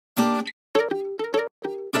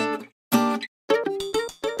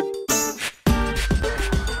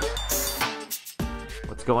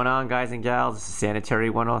What's going on, guys and gals? This is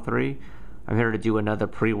Sanitary 103. I'm here to do another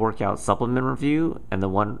pre-workout supplement review, and the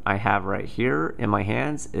one I have right here in my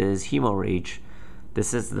hands is Hemo Rage.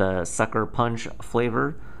 This is the Sucker Punch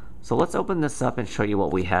flavor. So let's open this up and show you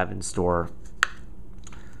what we have in store.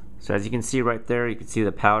 So as you can see right there, you can see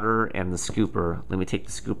the powder and the scooper. Let me take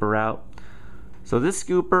the scooper out. So this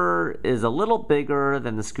scooper is a little bigger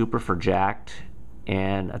than the scooper for Jacked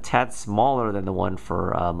and a tad smaller than the one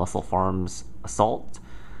for Muscle Farms Assault.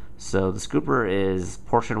 So the scooper is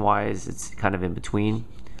portion-wise, it's kind of in between.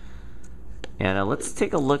 And let's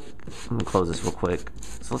take a look. Let me close this real quick.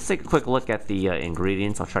 So let's take a quick look at the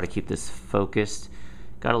ingredients. I'll try to keep this focused.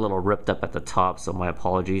 Got a little ripped up at the top, so my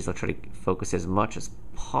apologies. I'll try to focus as much as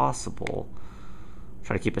possible.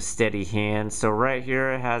 Try to keep a steady hand. So right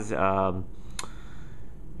here it has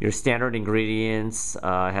your standard ingredients. It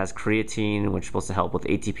has creatine, which is supposed to help with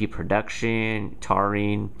ATP production,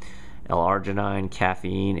 taurine, L-arginine,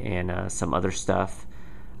 caffeine, and some other stuff.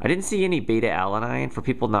 I didn't see any beta-alanine. For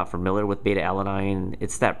people not familiar with beta-alanine,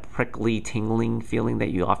 it's that prickly, tingling feeling that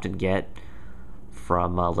you often get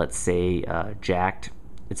from, let's say, Jacked.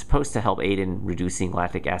 It's supposed to help aid in reducing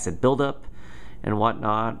lactic acid buildup and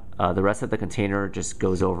whatnot. The rest of the container just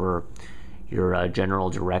goes over your general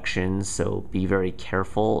directions, so be very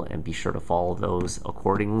careful and be sure to follow those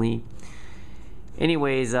accordingly.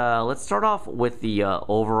 Anyways, let's start off with the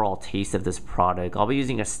overall taste of this product. I'll be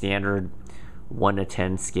using a standard 1 to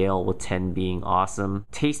 10 scale, with 10 being awesome.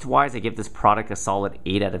 Taste wise, I give this product a solid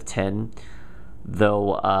 8 out of 10,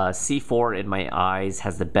 though C4 in my eyes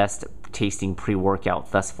has the best tasting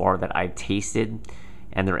pre-workout thus far that I've tasted,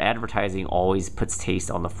 and their advertising always puts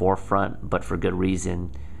taste on the forefront, but for good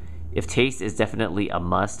reason. If taste is definitely a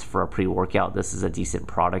must for a pre-workout, this is a decent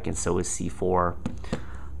product, and so is C4.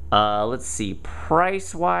 Let's see,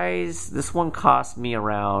 price wise, this one cost me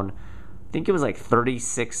around, I think it was like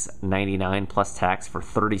 $36.99 plus tax for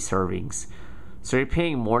 30 servings. So you're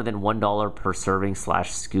paying more than $1 per serving /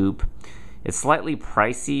 scoop. It's slightly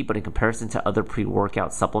pricey, but in comparison to other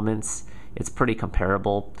pre-workout supplements, it's pretty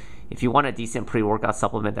comparable. If you want a decent pre-workout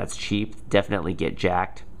supplement that's cheap, definitely get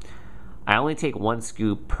Jacked. I only take 1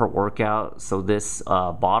 scoop per workout, so this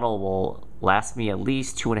bottle will last me at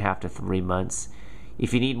least 2.5 to 3 months.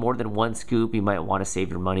 If you need more than 1 scoop, you might want to save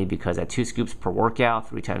your money, because at 2 scoops per workout,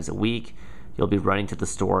 3 times a week, you'll be running to the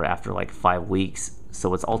store after like 5 weeks.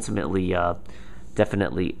 So it's ultimately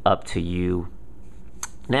definitely up to you.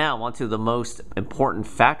 Now, on to the most important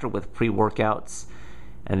factor with pre-workouts,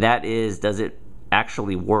 and that is, does it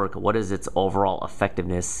actually work? What is its overall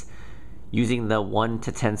effectiveness? Using the 1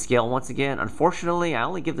 to 10 scale once again, unfortunately, I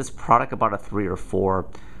only give this product about a 3 or 4.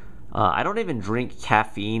 I don't even drink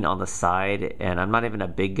caffeine on the side, and I'm not even a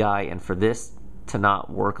big guy, and for this to not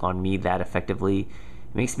work on me that effectively,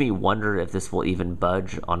 it makes me wonder if this will even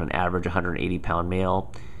budge on an average 180-pound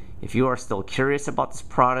male. If you are still curious about this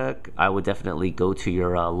product, I would definitely go to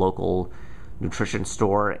your local nutrition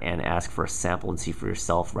store and ask for a sample and see for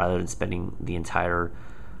yourself, rather than spending the entire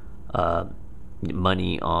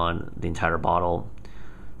money on the entire bottle.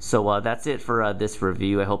 So that's it for this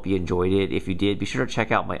review. I hope you enjoyed it. If you did, be sure to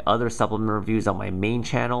check out my other supplement reviews on my main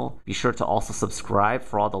channel. Be sure to also subscribe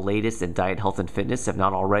for all the latest in diet, health, and fitness if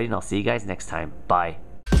not already, and I'll see you guys next time. Bye.